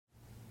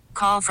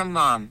Call from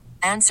mom.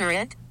 Answer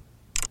it.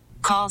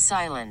 Call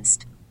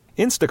silenced.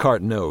 Instacart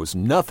knows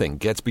nothing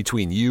gets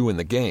between you and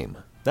the game.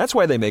 That's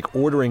why they make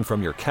ordering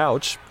from your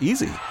couch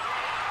easy.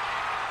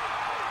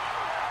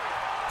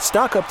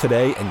 Stock up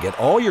today and get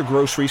all your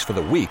groceries for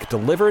the week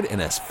delivered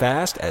in as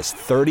fast as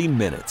 30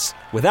 minutes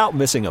without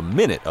missing a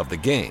minute of the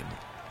game.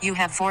 You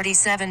have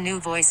 47 new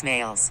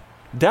voicemails.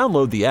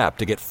 Download the app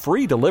to get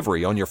free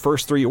delivery on your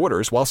first 3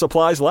 orders while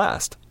supplies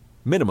last.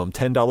 Minimum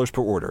 $10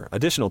 per order.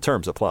 Additional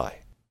terms apply.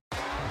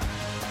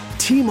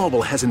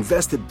 T-Mobile has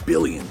invested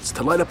billions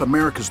to light up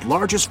America's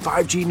largest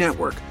 5G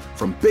network,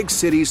 from big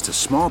cities to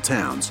small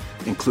towns,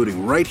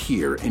 including right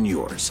here in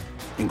yours.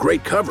 And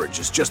great coverage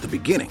is just the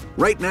beginning.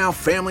 Right now,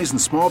 families and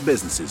small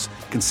businesses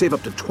can save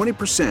up to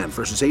 20%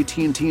 versus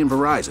AT&T and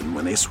Verizon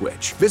when they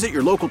switch. Visit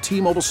your local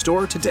T-Mobile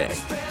store today.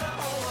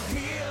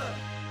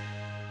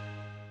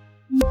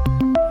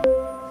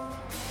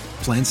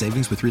 Plan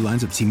savings with 3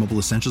 lines of T-Mobile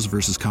Essentials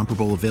versus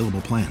comparable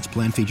available plans.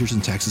 Plan features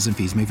and taxes and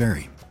fees may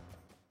vary.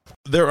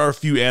 There are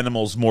few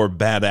animals more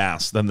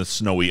badass than the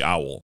snowy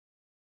owl.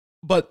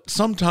 But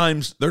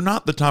sometimes they're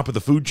not the top of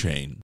the food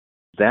chain.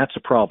 That's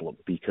a problem,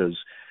 because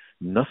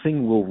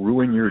nothing will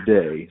ruin your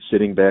day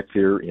sitting back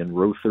there in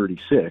row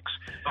 36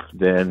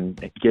 than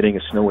getting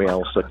a snowy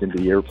owl sucked into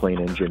the airplane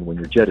engine when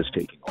your jet is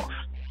taking off.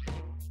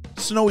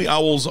 Snowy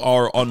owls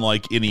are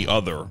unlike any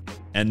other,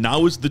 and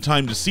now is the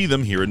time to see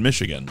them here in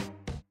Michigan.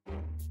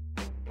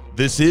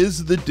 This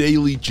is the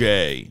Daily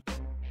J.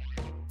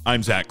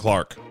 I'm Zach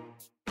Clark.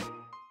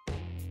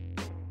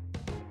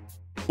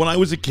 When I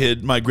was a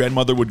kid, my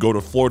grandmother would go to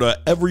Florida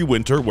every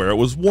winter where it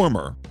was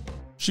warmer.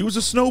 She was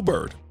a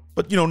snowbird,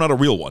 but not a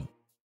real one.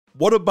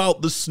 What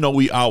about the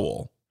snowy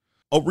owl?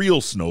 A real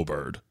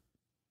snowbird.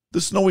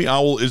 The snowy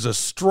owl is a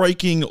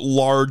striking,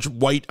 large,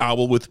 white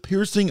owl with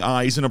piercing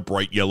eyes and a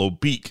bright yellow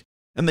beak,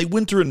 and they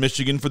winter in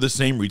Michigan for the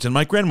same reason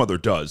my grandmother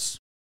does.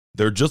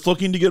 They're just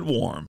looking to get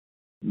warm.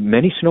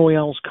 Many snowy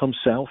owls come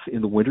south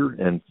in the winter,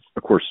 and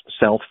of course,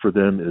 south for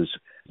them is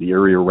the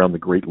area around the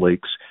Great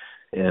Lakes,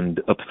 and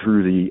up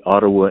through the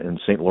Ottawa and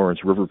St. Lawrence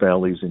River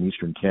valleys in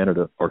eastern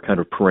Canada are kind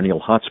of perennial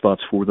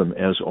hotspots for them,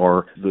 as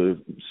are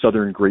the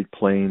southern Great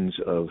Plains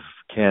of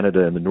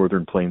Canada and the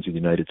northern plains of the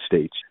United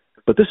States.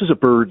 But this is a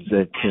bird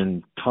that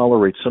can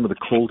tolerate some of the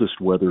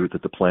coldest weather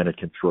that the planet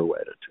can throw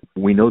at it.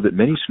 We know that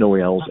many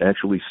snowy owls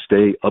actually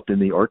stay up in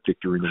the Arctic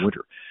during the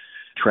winter.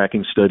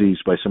 Tracking studies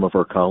by some of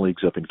our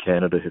colleagues up in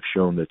Canada have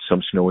shown that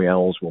some snowy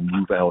owls will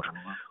move out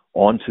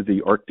onto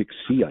the Arctic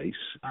sea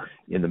ice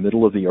in the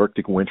middle of the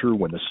Arctic winter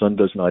when the sun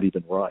does not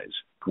even rise,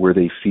 where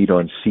they feed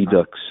on sea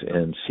ducks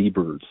and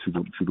seabirds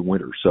through the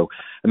winter. So,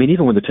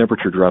 even when the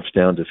temperature drops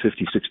down to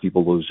 50, 60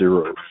 below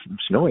zero,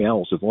 snowy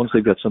owls, as long as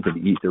they've got something to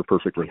eat, they're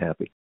perfectly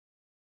happy.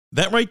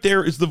 That right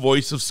there is the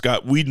voice of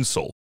Scott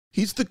Wiedensel.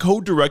 He's the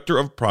co-director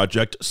of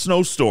Project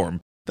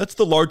Snowstorm. That's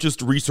the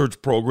largest research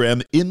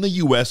program in the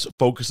U.S.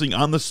 focusing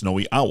on the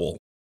snowy owl.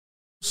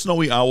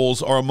 Snowy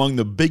owls are among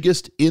the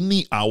biggest in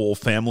the owl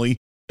family,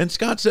 and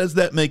Scott says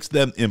that makes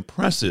them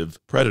impressive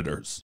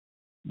predators.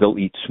 They'll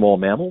eat small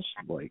mammals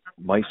like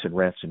mice and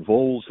rats and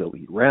voles. They'll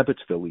eat rabbits.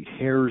 They'll eat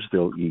hares.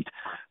 They'll eat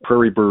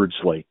prairie birds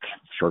like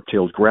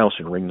sharp-tailed grouse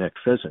and ring-necked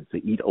pheasant. They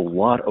eat a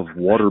lot of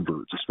water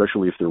birds,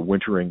 especially if they're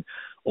wintering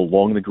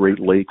along the Great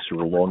Lakes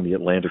or along the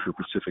Atlantic or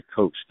Pacific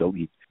coast. They'll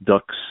eat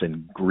ducks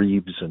and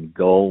grebes and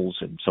gulls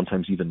and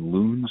sometimes even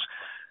loons.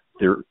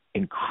 They're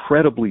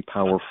incredibly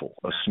powerful.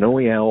 A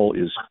snowy owl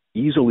is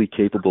easily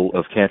capable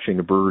of catching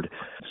a bird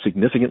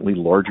significantly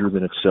larger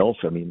than itself.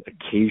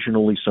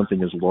 Occasionally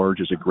something as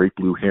large as a great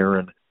blue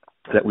heron.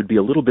 That would be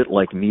a little bit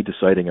like me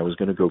deciding I was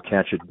going to go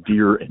catch a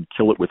deer and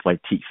kill it with my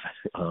teeth.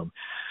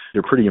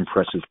 They're pretty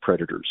impressive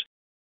predators.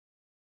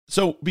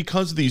 So,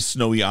 because these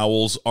snowy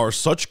owls are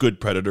such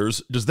good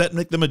predators, does that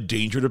make them a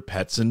danger to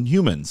pets and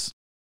humans?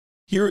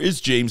 Here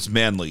is James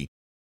Manley.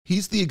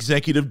 He's the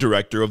executive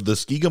director of the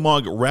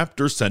Skigimog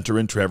Raptor Center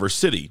in Traverse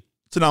City.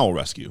 It's an owl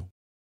rescue.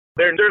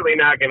 They're certainly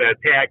not going to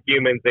attack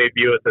humans. They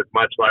view us as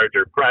much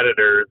larger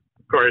predators.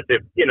 Of course,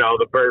 if,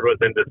 the bird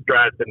was in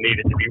distress and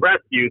needed to be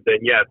rescued,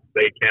 then yes,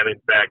 they can in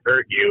fact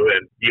hurt you,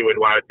 and you would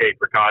want to take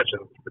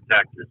precautions to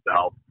protect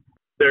yourself.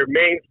 Their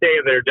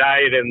mainstay of their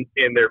diet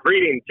in their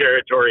breeding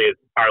territory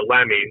are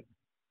lemmings,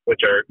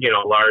 which are,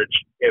 large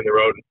in the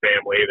rodent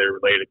family. They're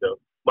related to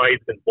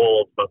mice and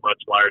wolves, but much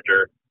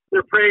larger.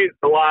 Their prey is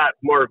a lot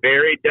more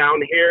varied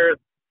down here.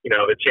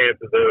 The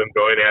chances of them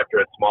going after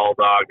a small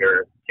dog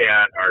or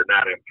cat are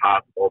not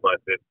impossible,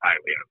 but it's highly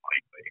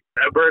unlikely.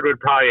 A bird would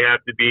probably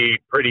have to be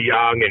pretty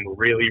young and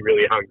really,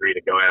 really hungry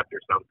to go after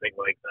something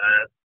like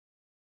that.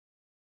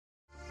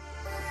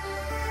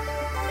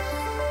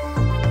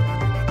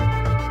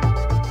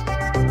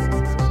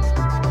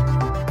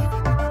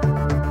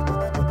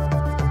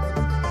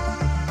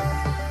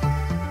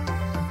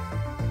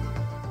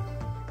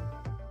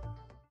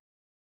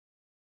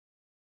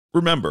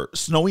 Remember,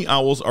 snowy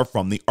owls are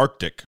from the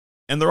Arctic,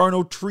 and there are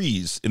no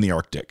trees in the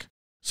Arctic.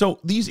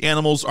 So these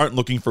animals aren't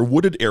looking for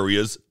wooded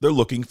areas, they're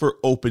looking for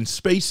open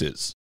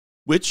spaces,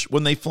 which,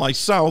 when they fly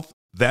south,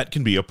 that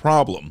can be a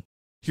problem.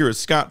 Here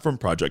is Scott from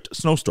Project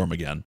Snowstorm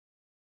again.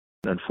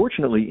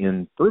 Unfortunately,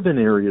 in urban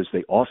areas,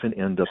 they often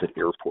end up at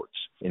airports,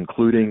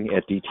 including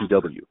at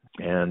DTW.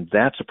 And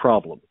that's a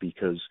problem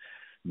because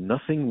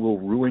nothing will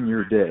ruin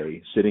your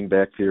day sitting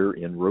back there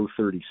in row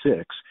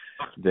 36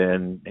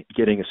 than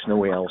getting a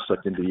snowy owl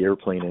sucked into the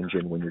airplane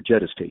engine when your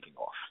jet is taking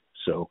off.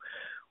 So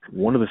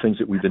one of the things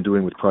that we've been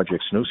doing with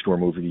Project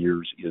Snowstorm over the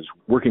years is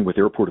working with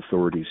airport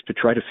authorities to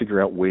try to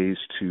figure out ways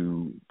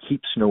to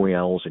keep snowy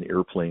owls and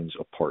airplanes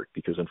apart,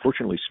 because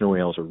unfortunately snowy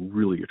owls are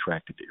really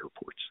attracted to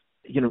airports.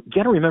 You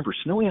got to remember,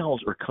 snowy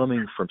owls are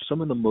coming from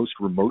some of the most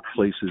remote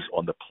places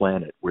on the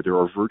planet where there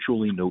are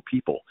virtually no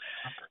people.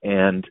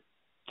 And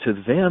to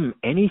them,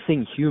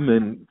 anything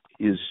human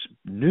is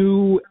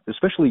new,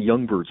 especially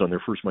young birds on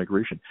their first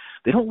migration.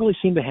 They don't really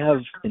seem to have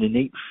an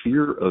innate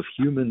fear of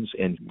humans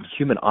and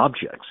human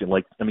objects. And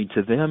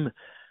to them,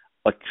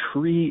 a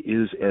tree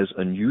is as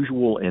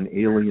unusual and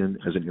alien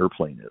as an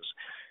airplane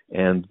is.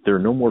 And they're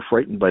no more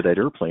frightened by that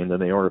airplane than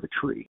they are of a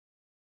tree.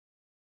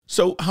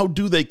 So how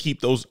do they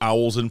keep those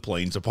owls and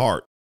planes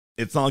apart?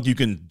 It's not like you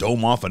can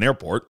dome off an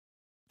airport.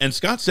 And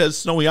Scott says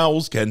snowy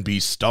owls can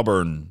be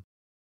stubborn.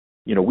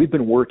 We've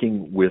been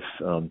working with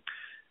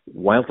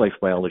wildlife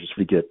biologists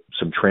to get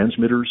some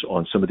transmitters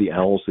on some of the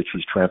owls that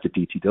she's trapped at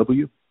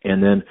DTW.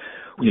 And then,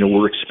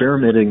 we're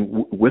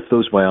experimenting with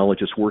those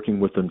biologists, working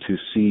with them to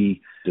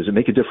see, does it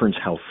make a difference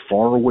how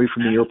far away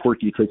from the airport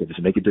do you take them? Does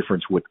it make a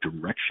difference what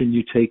direction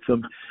you take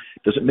them?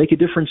 Does it make a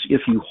difference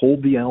if you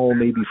hold the owl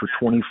maybe for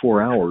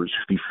 24 hours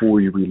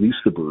before you release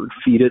the bird,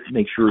 feed it,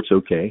 make sure it's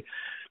okay?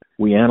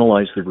 We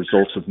analyzed the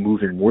results of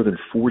moving more than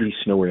 40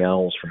 snowy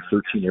owls from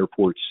 13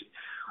 airports.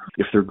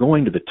 If they're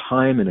going to the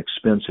time and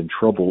expense and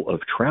trouble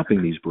of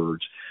trapping these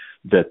birds,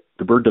 that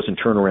the bird doesn't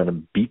turn around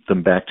and beat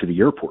them back to the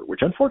airport,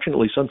 which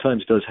unfortunately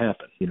sometimes does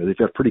happen. They've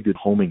got pretty good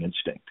homing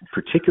instinct,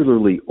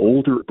 particularly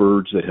older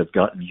birds that have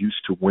gotten used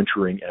to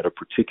wintering at a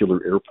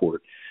particular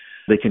airport.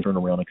 They can turn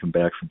around and come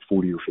back from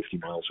 40 or 50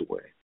 miles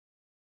away.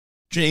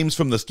 James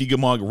from the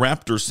Skigmog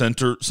Raptor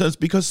Center says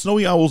because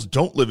snowy owls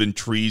don't live in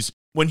trees,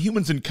 when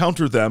humans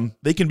encounter them,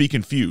 they can be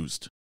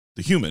confused.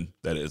 The human,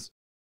 that is.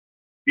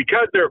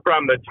 Because they're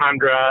from the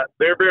tundra,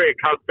 they're very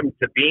accustomed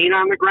to being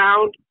on the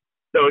ground.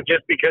 So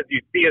just because you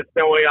see a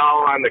snowy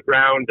owl on the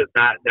ground does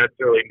not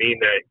necessarily mean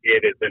that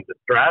it is in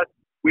distress.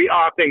 We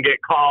often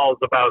get calls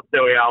about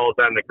snowy owls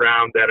on the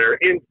ground that are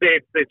in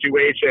safe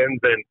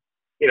situations. And,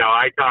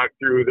 I talked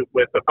through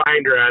with the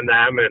finder on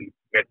them and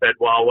I said,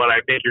 well, what I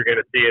think you're going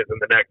to see is in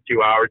the next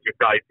 2 hours, you'll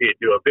probably see it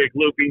do a big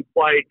looping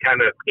flight,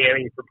 kind of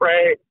scanning for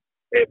prey.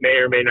 It may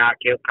or may not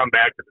come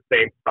back to the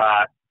same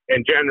spot.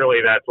 And generally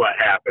that's what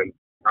happens.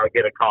 I'll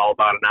get a call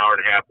about an hour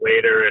and a half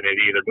later, and it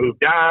either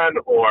moved on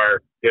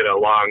or did a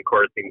long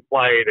coursing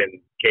flight and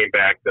came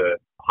back to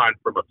hunt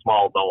from a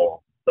small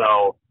knoll.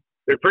 So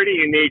they're pretty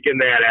unique in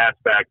that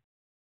aspect.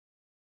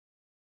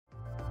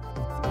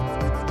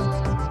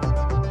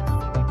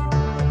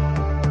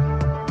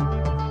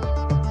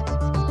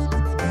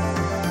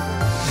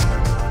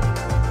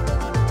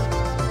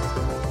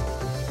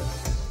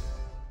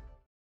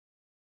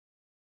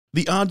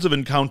 The odds of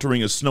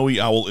encountering a snowy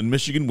owl in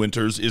Michigan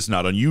winters is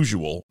not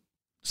unusual.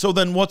 So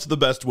then what's the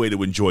best way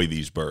to enjoy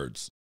these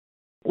birds?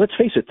 Let's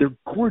face it, they're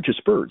gorgeous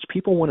birds.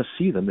 People want to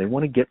see them. They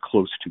want to get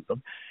close to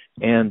them.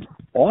 And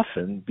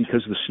often,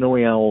 because the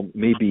snowy owl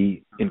may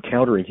be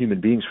encountering human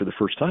beings for the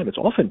first time, it's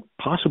often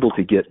possible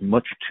to get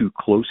much too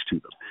close to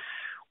them.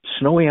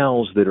 Snowy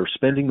owls that are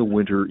spending the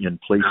winter in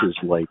places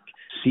like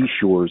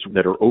seashores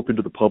that are open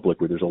to the public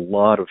where there's a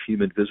lot of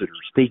human visitors,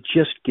 they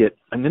just get,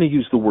 I'm going to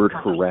use the word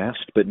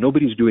harassed, but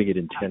nobody's doing it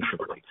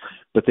intentionally,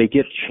 but they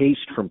get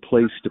chased from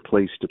place to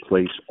place to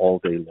place all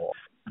day long.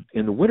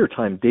 In the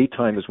wintertime,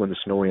 daytime is when the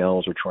snowy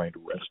owls are trying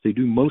to rest. They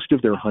do most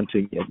of their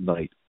hunting at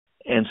night.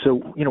 And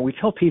so, we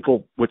tell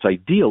people what's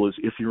ideal is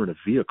if you're in a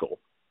vehicle,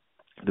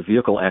 the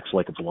vehicle acts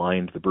like a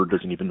blind, the bird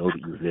doesn't even know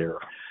that you're there.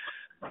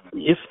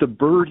 If the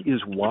bird is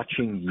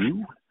watching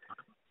you,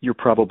 you're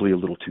probably a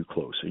little too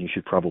close, and you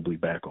should probably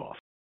back off.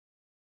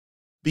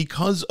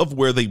 Because of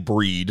where they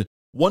breed,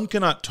 one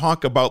cannot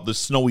talk about the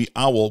snowy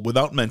owl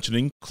without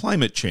mentioning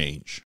climate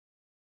change.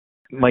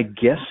 My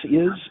guess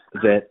is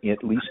that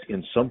at least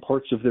in some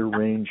parts of their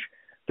range,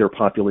 their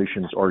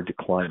populations are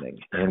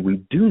declining. And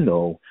we do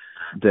know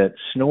that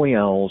snowy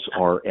owls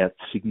are at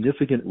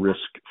significant risk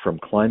from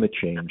climate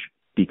change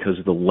because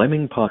the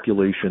lemming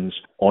populations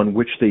on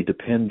which they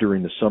depend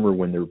during the summer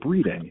when they're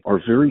breeding are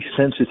very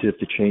sensitive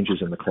to changes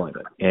in the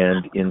climate.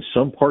 And in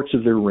some parts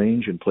of their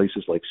range, in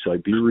places like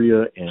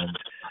Siberia and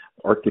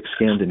Arctic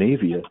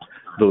Scandinavia,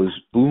 those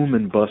boom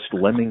and bust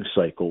lemming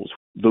cycles,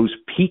 those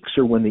peaks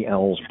are when the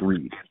owls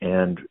breed.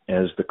 And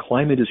as the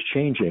climate is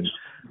changing,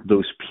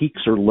 those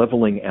peaks are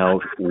leveling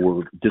out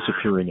or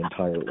disappearing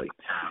entirely.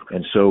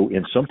 And so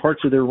in some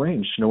parts of their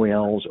range, snowy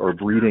owls are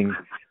breeding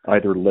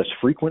either less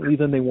frequently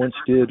than they once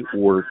did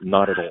or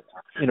not at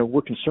all.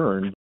 We're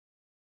concerned.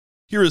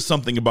 Here is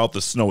something about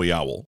the snowy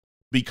owl.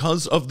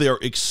 Because of their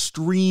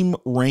extreme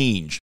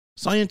range,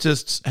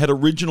 scientists had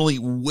originally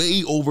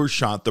way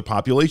overshot the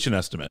population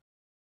estimate.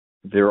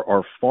 There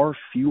are far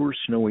fewer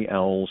snowy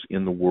owls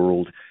in the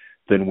world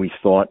than we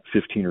thought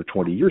 15 or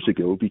 20 years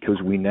ago,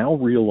 because we now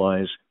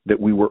realize that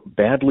we were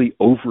badly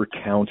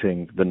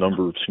overcounting the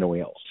number of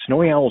snowy owls.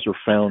 Snowy owls are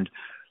found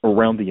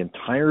around the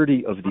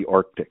entirety of the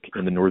Arctic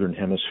in the northern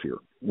hemisphere.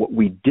 What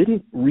we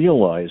didn't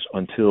realize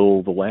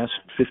until the last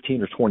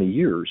 15 or 20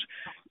 years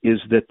is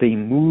that they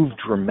move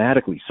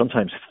dramatically,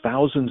 sometimes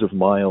thousands of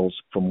miles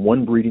from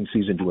one breeding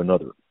season to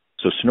another.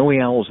 So snowy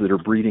owls that are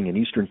breeding in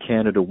eastern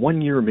Canada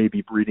one year may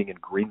be breeding in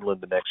Greenland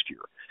the next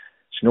year.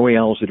 Snowy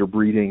owls that are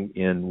breeding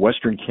in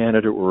western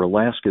Canada or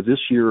Alaska this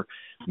year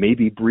may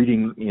be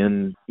breeding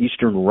in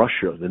eastern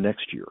Russia the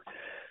next year.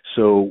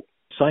 So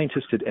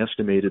scientists had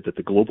estimated that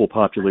the global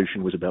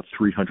population was about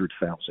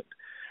 300,000.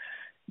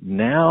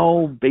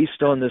 Now,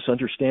 based on this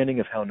understanding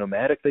of how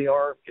nomadic they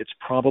are, it's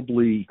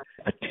probably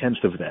a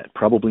tenth of that,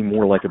 probably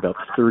more like about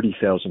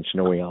 30,000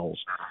 snowy owls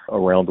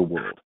around the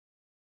world.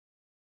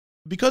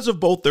 Because of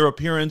both their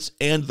appearance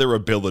and their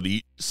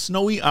ability,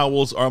 snowy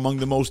owls are among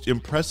the most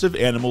impressive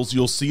animals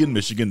you'll see in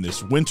Michigan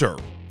this winter.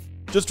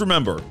 Just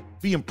remember,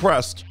 be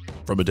impressed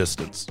from a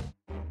distance.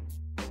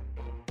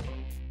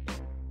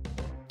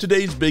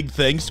 Today's big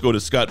thanks go to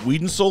Scott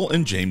Wiedensel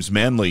and James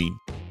Manley.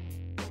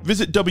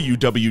 Visit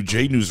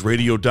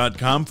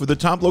wwjnewsradio.com for the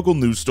top local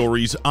news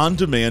stories on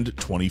demand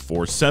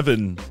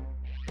 24/7.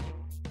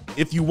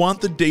 If you want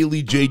the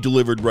Daily J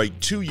delivered right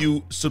to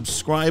you,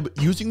 subscribe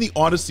using the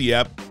Odyssey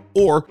app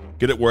or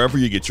get it wherever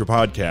you get your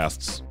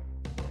podcasts.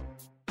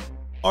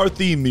 Our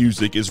theme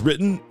music is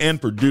written and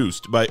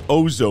produced by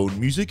Ozone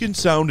Music and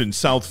Sound in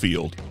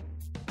Southfield.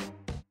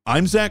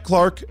 I'm Zach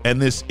Clark,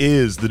 and this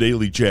is the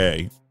Daily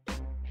J.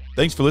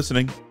 Thanks for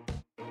listening.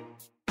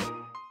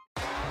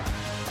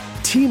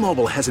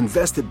 T-Mobile has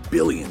invested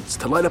billions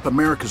to light up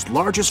America's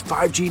largest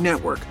 5G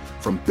network,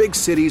 from big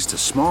cities to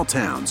small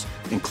towns,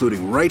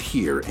 including right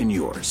here in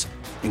yours.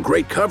 And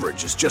great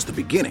coverage is just the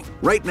beginning.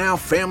 Right now,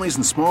 families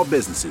and small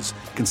businesses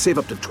can save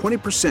up to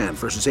 20%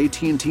 versus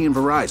AT&T and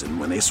Verizon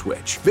when they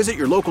switch. Visit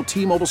your local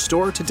T-Mobile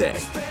store today.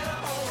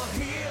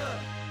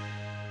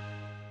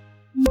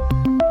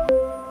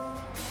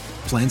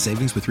 Plan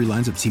savings with 3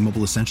 lines of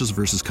T-Mobile Essentials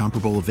versus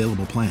comparable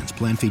available plans.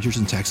 Plan features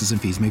and taxes and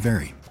fees may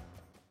vary.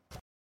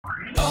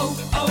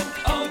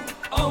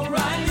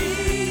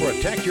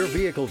 Protect your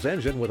vehicle's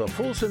engine with a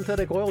full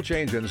synthetic oil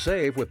change and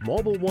save with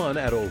Mobil 1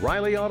 at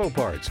O'Reilly Auto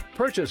Parts.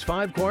 Purchase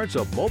 5 quarts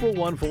of Mobil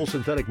 1 full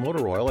synthetic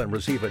motor oil and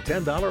receive a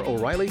 $10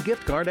 O'Reilly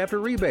gift card after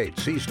rebate.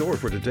 See store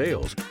for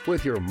details.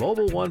 With your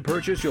Mobil 1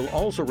 purchase, you'll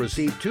also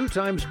receive 2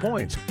 times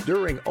points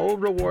during O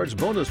Rewards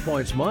Bonus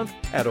Points Month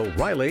at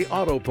O'Reilly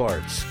Auto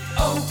Parts.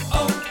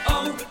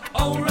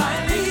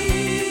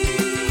 O'Reilly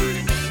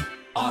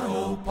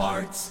Auto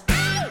Parts.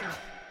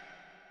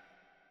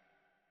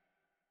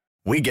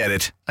 We get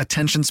it.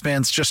 Attention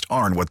spans just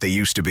aren't what they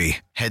used to be.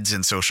 Heads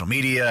in social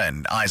media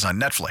and eyes on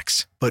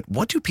Netflix. But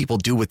what do people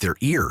do with their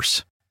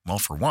ears? Well,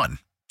 for one,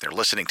 they're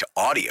listening to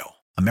audio.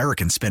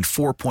 Americans spend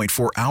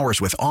 4.4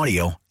 hours with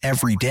audio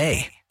every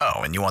day. Oh,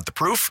 and you want the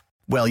proof?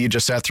 Well, you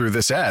just sat through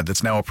this ad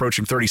that's now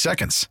approaching 30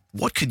 seconds.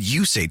 What could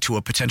you say to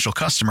a potential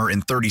customer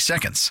in 30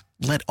 seconds?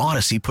 Let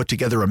Odyssey put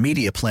together a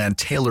media plan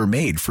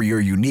tailor-made for your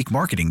unique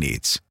marketing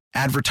needs.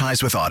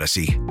 Advertise with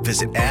Odyssey.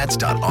 Visit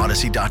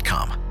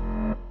ads.odyssey.com.